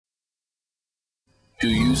Do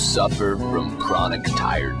you suffer from chronic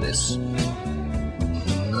tiredness?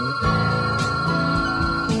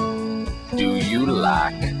 Do you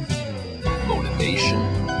lack motivation?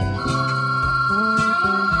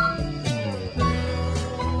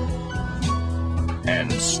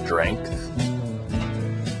 And strength?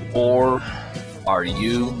 Or are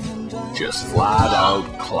you just flat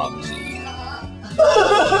out clumsy?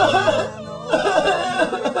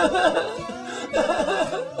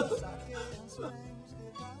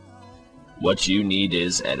 What you need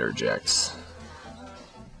is Energex.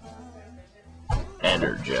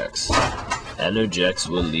 Energex. Energex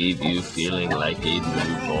will leave you feeling like a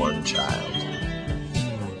newborn child.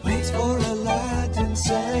 Waits for a light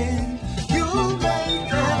inside. You'll make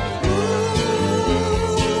that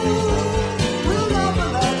we'll love a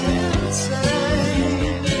light inside.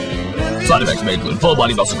 Side effects may include full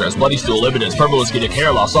body muscle cramps, bloody stool, impotence, purple skin,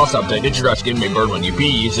 hair loss, soft appetite, itchy rash, skin may burn when you pee,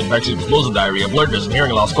 yeast infection, explosive diarrhea, blurredness, and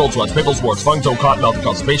hearing loss, cold sweats, pimples, warts, fungal toe, cotton mouth, and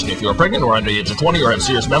constipation. If you are pregnant or under the age of 20 or have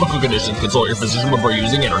serious medical conditions, consult your physician before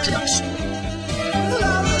using Energex.